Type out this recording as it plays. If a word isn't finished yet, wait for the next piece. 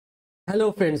Hello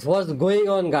friends, what's going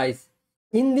on guys?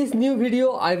 In this new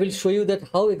video, I will show you that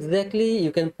how exactly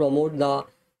you can promote the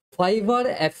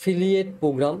Fiverr affiliate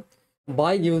program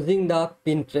by using the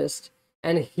Pinterest.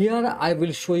 And here I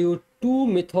will show you two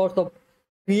methods of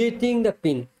creating the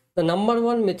pin. The number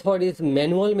one method is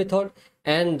manual method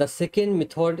and the second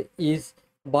method is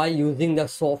by using the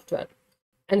software.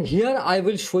 And here I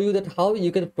will show you that how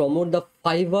you can promote the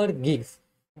Fiverr gigs,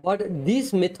 but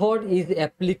this method is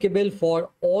applicable for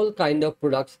all kind of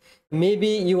products. Maybe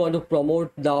you want to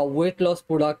promote the weight loss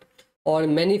product or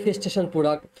manifestation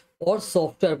product or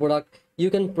software product.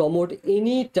 You can promote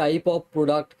any type of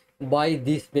product by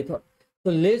this method.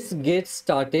 So let's get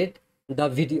started the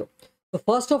video. So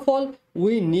first of all,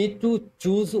 we need to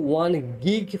choose one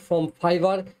gig from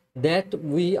Fiverr that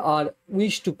we are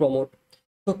wish to promote.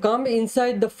 So come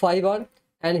inside the Fiverr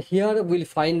and here we'll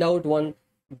find out one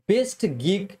best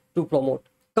gig to promote.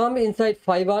 Come inside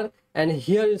Fiverr and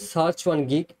here you search one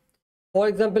gig. For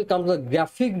example, come to the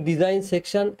graphic design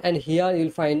section and here you'll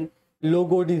find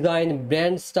logo design,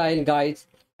 brand style guides,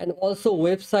 and also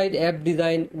website app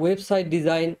design,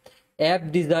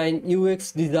 app design,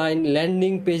 UX design,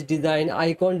 landing page design,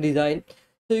 icon design.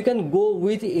 So you can go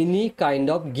with any kind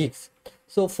of gigs.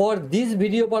 So for this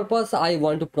video purpose, I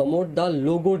want to promote the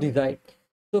logo design.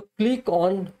 So click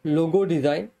on logo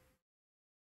design.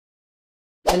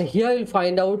 And here you'll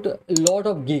find out a lot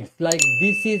of gigs. Like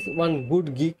this is one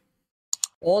good gig.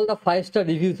 All the 5-star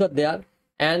reviews are there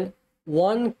and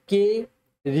 1K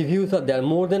reviews are there.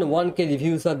 More than 1K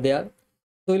reviews are there.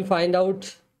 So you'll find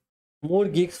out more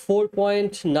gigs,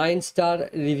 4.9-star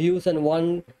reviews and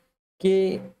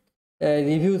 1K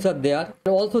reviews are there.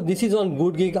 And also this is one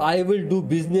good gig. I will do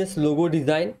business logo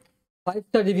design.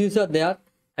 5-star reviews are there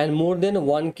and more than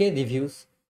 1K reviews.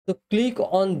 So click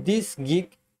on this gig.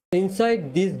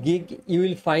 Inside this gig you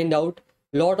will find out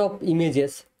lot of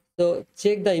images. So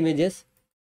check the images.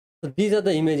 So these are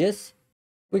the images.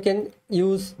 We can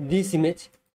use this image.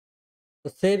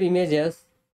 So save images.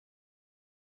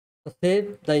 So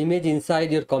save the image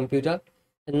inside your computer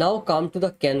and now come to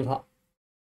the Canva.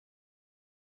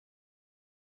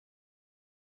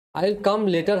 I'll come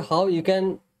later how you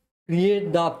can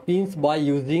create the pins by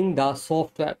using the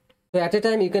software. So at a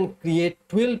time you can create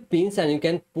 12 pins and you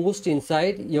can post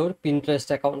inside your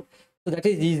Pinterest account. So that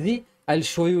is easy. I'll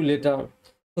show you later on.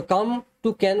 So come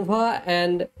to Canva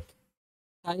and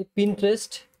type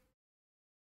Pinterest.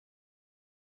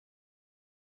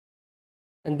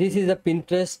 And this is a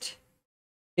Pinterest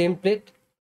template.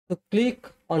 So click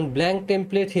on blank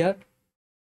template here.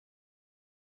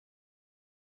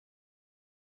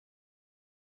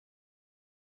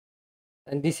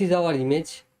 And this is our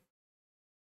image.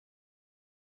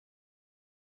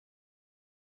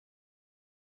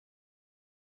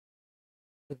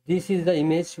 So this is the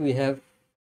image we have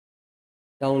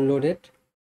downloaded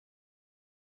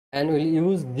and we'll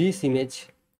use this image.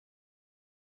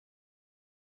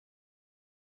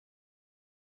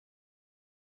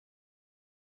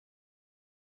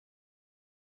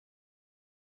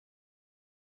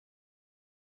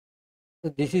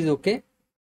 So this is okay.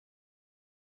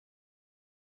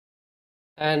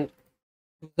 And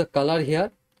choose the color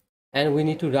here and we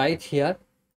need to write here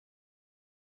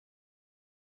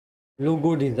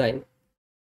logo design.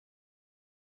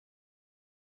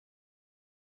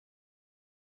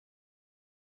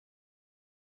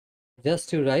 Just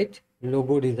to write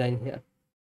logo design here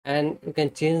and you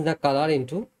can change the color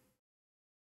into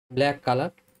black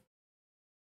color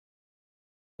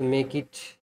to make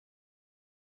it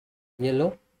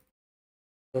yellow.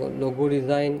 So logo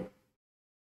design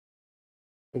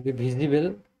will be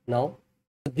visible now.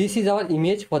 So this is our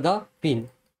image for the pin.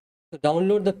 So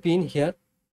download the pin here.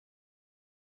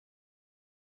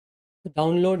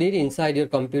 Download it inside your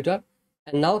computer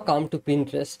and now come to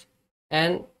Pinterest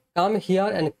and come here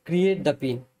and create the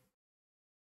pin.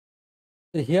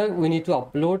 So here we need to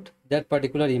upload that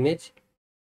particular image.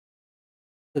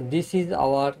 So this is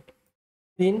our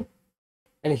pin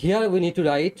and here we need to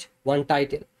write one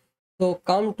title. So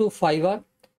come to Fiverr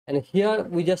and here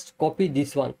we just copy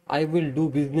this one. I will do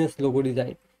business logo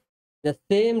design. The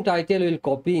same title will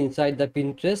copy inside the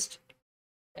Pinterest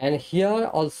and here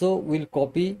also we'll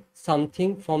copy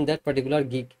something from that particular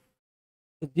gig.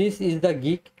 So this is the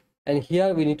gig and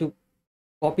here we need to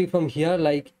copy from here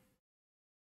like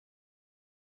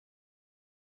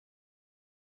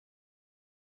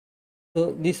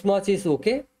so this much is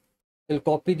okay. We'll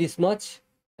copy this much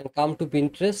and come to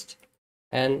Pinterest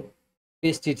and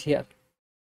paste it here.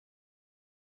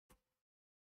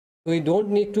 We don't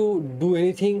need to do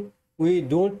anything. We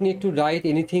don't need to write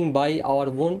anything by our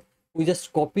own. We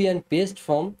just copy and paste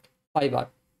from Fiverr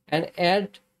and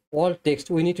add all text.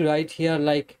 We need to write here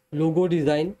like logo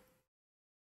design,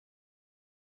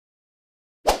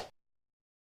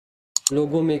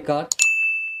 logo maker.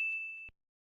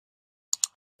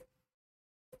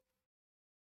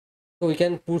 So we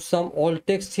can put some alt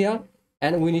text here,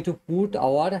 and we need to put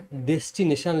our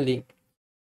destination link.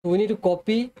 So we need to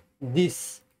copy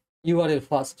this URL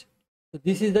first. So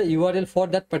this is the URL for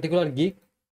that particular gig.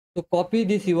 So copy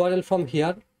this URL from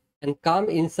here and come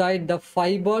inside the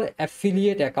Fiverr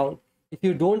affiliate account. If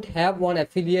you don't have one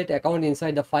affiliate account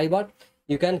inside the Fiverr,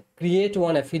 you can create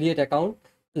one affiliate account.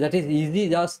 So that is easy.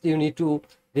 Just you need to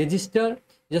register,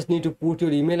 just need to put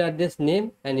your email address,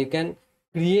 name, and you can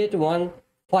create one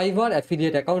Fiverr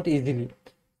affiliate account easily.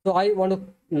 So I want to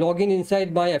log in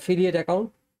inside my affiliate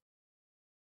account.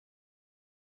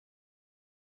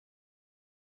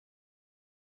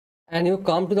 And you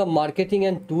come to the marketing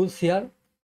and tools here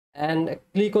and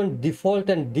click on default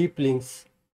and deep links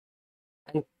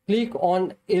and click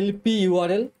on LP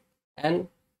URL and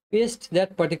paste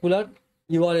that particular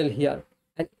URL here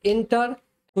and enter.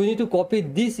 We need to copy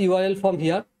this URL from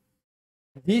here.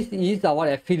 This is our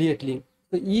affiliate link.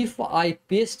 So if I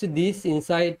paste this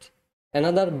inside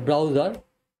another browser,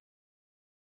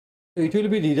 so it will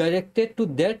be redirected to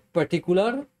that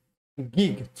particular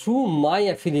gig through my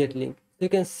affiliate link. So you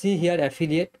can see here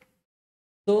affiliate.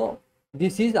 So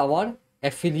this is our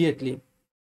affiliate link.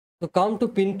 So come to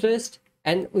Pinterest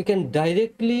and we can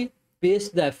directly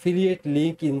paste the affiliate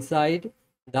link inside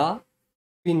the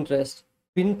Pinterest.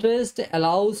 Pinterest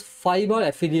allows Fiverr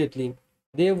affiliate link.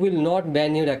 They will not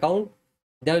ban your account.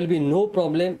 There will be no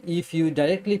problem if you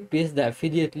directly paste the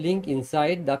affiliate link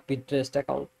inside the Pinterest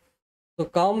account. So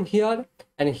come here,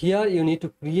 and here you need to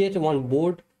create one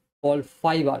board called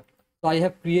Fiverr. So I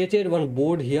have created one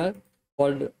board here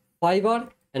called Fiverr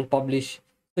and publish.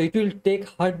 So it will take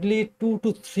hardly 2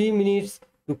 to 3 minutes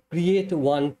to create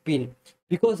one pin,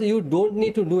 because you don't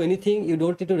need to do anything, you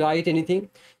don't need to write anything.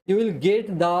 You will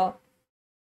get the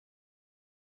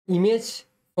image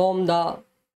from the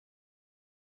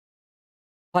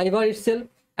Fiverr itself,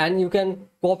 and you can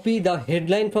copy the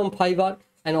headline from Fiverr,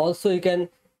 and also you can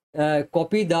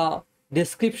copy the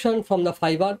description from the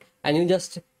Fiverr, and you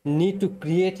just need to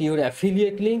create your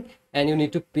affiliate link and you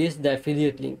need to paste the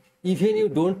affiliate link. Even you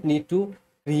don't need to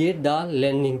create the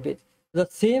landing page. The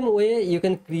same way you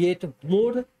can create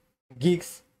more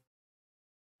gigs.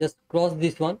 Just cross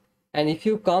this one, and if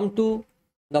you come to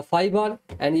the Fiverr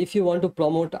and if you want to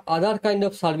promote other kind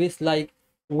of service like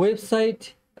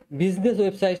website, business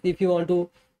websites, if you want to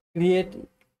create,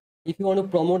 if you want to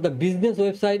promote the business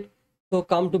website, so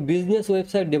come to business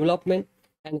website development,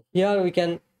 and here we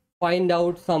can find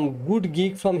out some good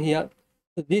gig from here.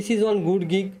 So this is one good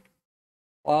gig.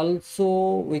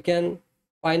 Also we can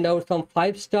find out some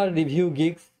 5-star review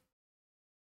gigs,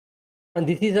 and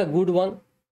this is a good one.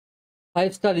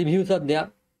 5-star reviews are there.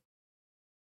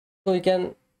 So you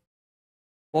can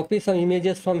copy some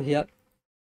images from here.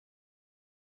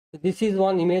 So this is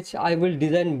one image. I will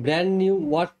design brand new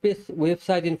WordPress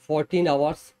website in 14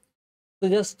 hours. So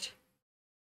just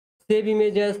save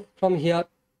images from here,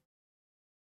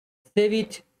 save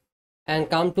it, and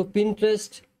come to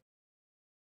Pinterest,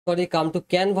 come to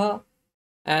Canva,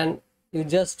 and you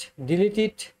just delete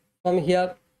it from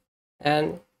here,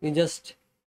 and you just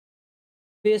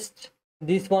paste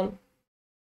this one.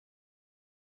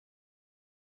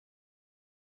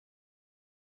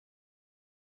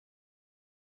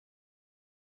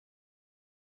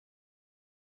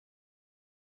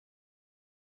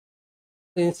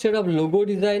 So instead of logo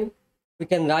design, we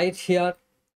can write here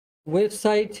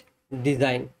website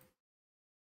design,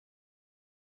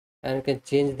 and you can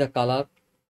change the color,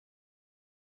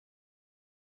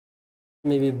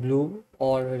 maybe blue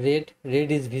or red.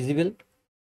 Red is visible,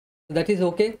 so that is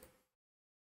okay.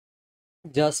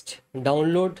 Just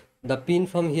download the pin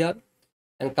from here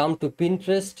and come to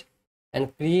Pinterest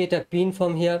and create a pin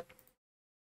from here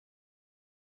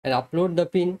and upload the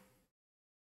pin.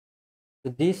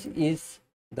 So this is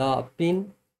the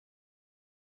pin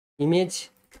image,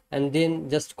 and then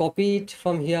just copy it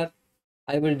from here.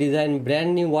 I will design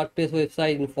brand new WordPress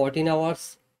website in 14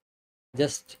 hours.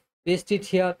 Just paste it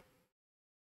here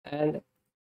and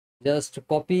just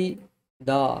copy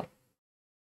the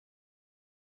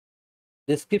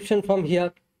description from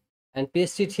here and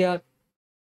paste it here,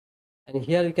 and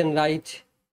here you can write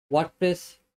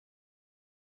WordPress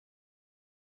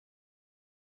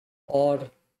or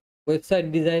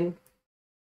website design,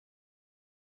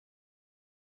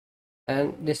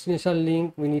 and destination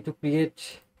link we need to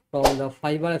create from the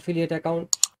Fiverr affiliate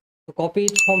account. So copy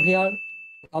it from here,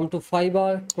 come to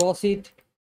Fiverr, cross it,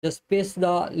 just paste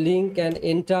the link and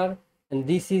enter, and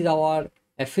this is our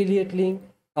affiliate link,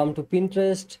 come to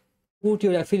Pinterest, put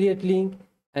your affiliate link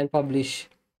and publish.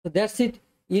 So that's it.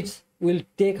 It will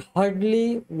take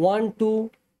hardly 1 to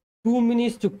 2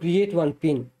 minutes to create one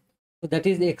pin. So that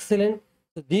is excellent.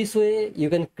 So this way you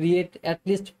can create at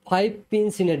least 5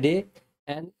 pins in a day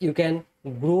and you can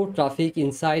grow traffic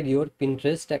inside your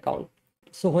Pinterest account.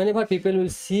 So whenever people will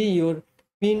see your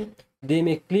pin, they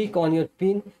may click on your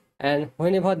pin, and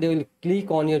whenever they will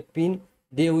click on your pin,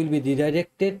 they will be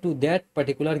redirected to that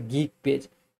particular gig page,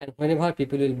 and whenever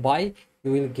people will buy,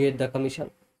 you will get the commission.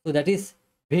 So that is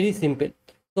very simple.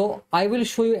 So I will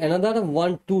show you another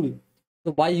one tool.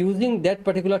 So by using that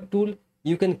particular tool,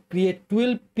 you can create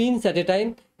 12 pins at a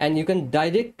time and you can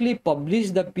directly publish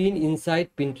the pin inside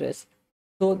Pinterest.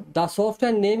 So the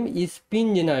software name is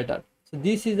Pin Generator. So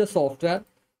this is the software.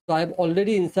 So I am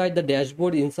already inside the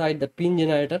dashboard, inside the pin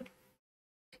generator.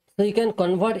 So you can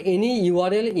convert any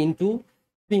URL into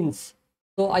pins.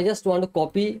 So I just want to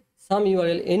copy some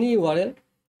URL, any URL,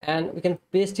 and we can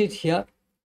paste it here.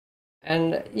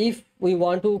 And if we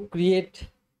want to create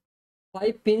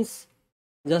 5 pins,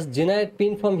 just generate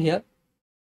pin from here.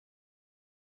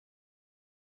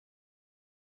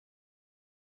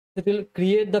 It will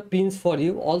create the pins for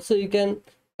you. Also you can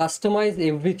customize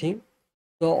everything.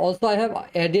 So also I have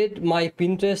added my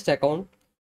Pinterest account.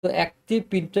 So active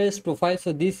Pinterest profile.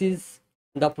 So this is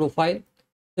the profile.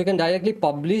 So you can directly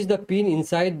publish the pin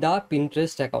inside the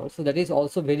Pinterest account. So that is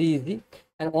also very easy.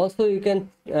 And also you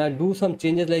can do some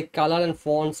changes like color and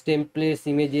fonts, templates,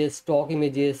 images, stock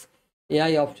images,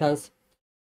 AI options.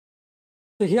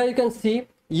 So here you can see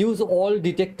use all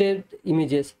detected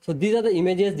images. So these are the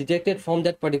images detected from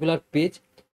that particular page.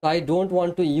 So I don't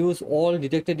want to use all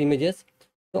detected images.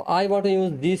 So I want to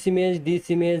use this image, this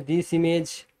image, this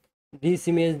image, this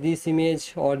image, this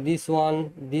image, or this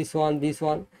one, this one, this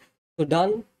one. So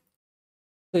done.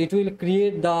 So it will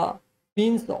create the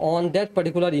pins on that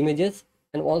particular images,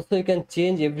 and also you can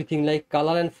change everything like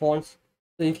color and fonts.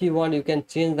 So if you want, you can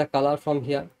change the color from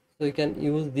here. So you can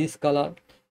use this color,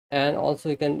 and also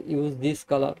you can use this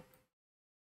color,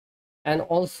 and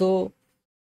also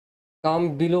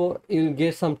come below you will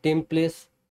get some templates,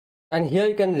 and here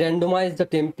you can randomize the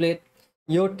template.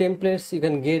 Your templates, you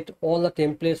can get all the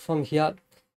templates from here,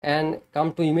 and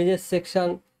come to images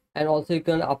section, and also you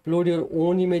can upload your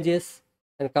own images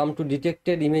and come to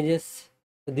detected images.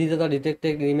 So these are the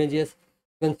detected images.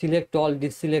 You can select all,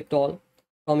 deselect all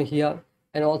from here,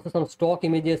 and also some stock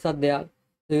images are there.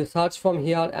 So you search from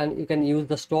here and you can use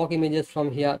the stock images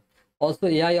from here. Also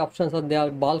AI options are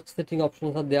there, bulk setting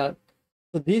options are there.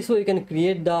 So this way you can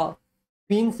create the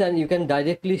pins and you can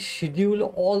directly schedule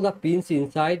all the pins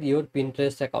inside your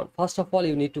Pinterest account. First of all,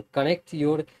 you need to connect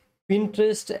your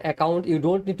Pinterest account. You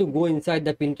don't need to go inside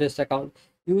the Pinterest account.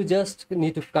 You just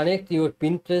need to connect your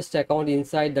Pinterest account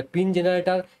inside the pin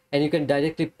generator, and you can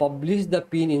directly publish the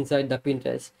pin inside the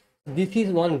Pinterest. This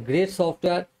is one great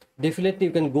software. Definitely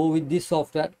you can go with this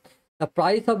software. The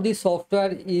price of this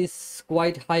software is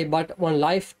quite high, but one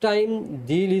lifetime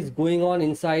deal is going on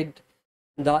inside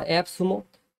the AppSumo.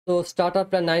 So starter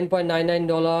plan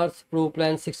 $9.99, pro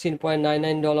plan $16.99,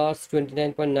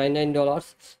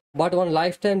 $29.99, but one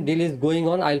lifetime deal is going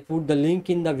on. I'll put the link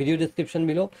in the video description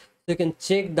below, so you can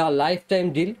check the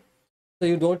lifetime deal. So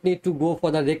you don't need to go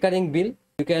for the recurring bill.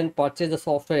 You can purchase the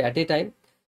software at a time.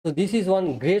 So this is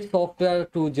one great software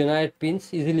to generate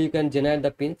pins. Easily you can generate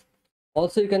the pins.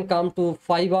 Also you can come to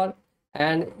Fiverr,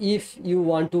 and if you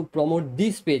want to promote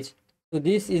this page, so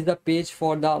this is the page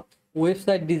for the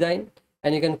website design,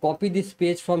 and you can copy this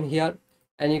page from here,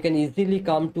 and you can easily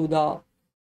come to the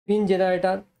pin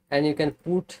generator and you can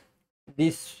put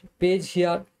this page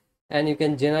here, and you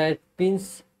can generate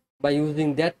pins by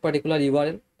using that particular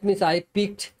URL. It means I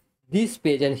picked this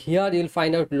page, and here you'll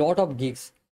find out lot of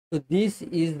gigs. So this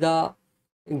is the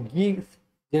gigs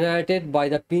generated by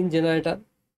the pin generator,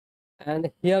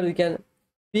 and here we can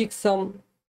pick some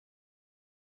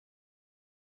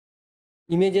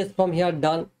images from here.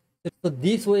 Done. So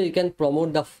this way you can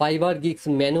promote the Fiverr gigs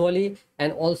manually,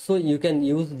 and also you can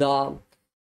use the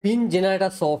pin generator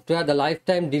software. The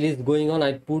lifetime deal is going on.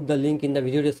 I put the link in the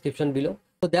video description below.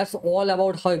 So that's all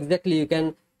about how exactly you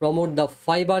can promote the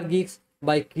Fiverr gigs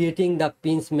by creating the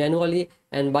pins manually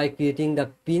and by creating the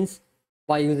pins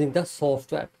by using the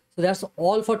software. So that's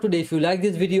all for today. If you like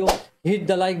this video, hit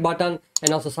the like button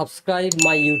and also subscribe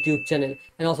my YouTube channel,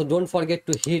 and also don't forget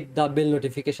to hit the bell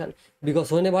notification,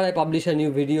 because whenever I publish a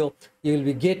new video, you will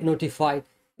be get notified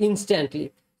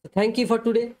instantly. So thank you for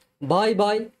today. Bye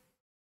bye.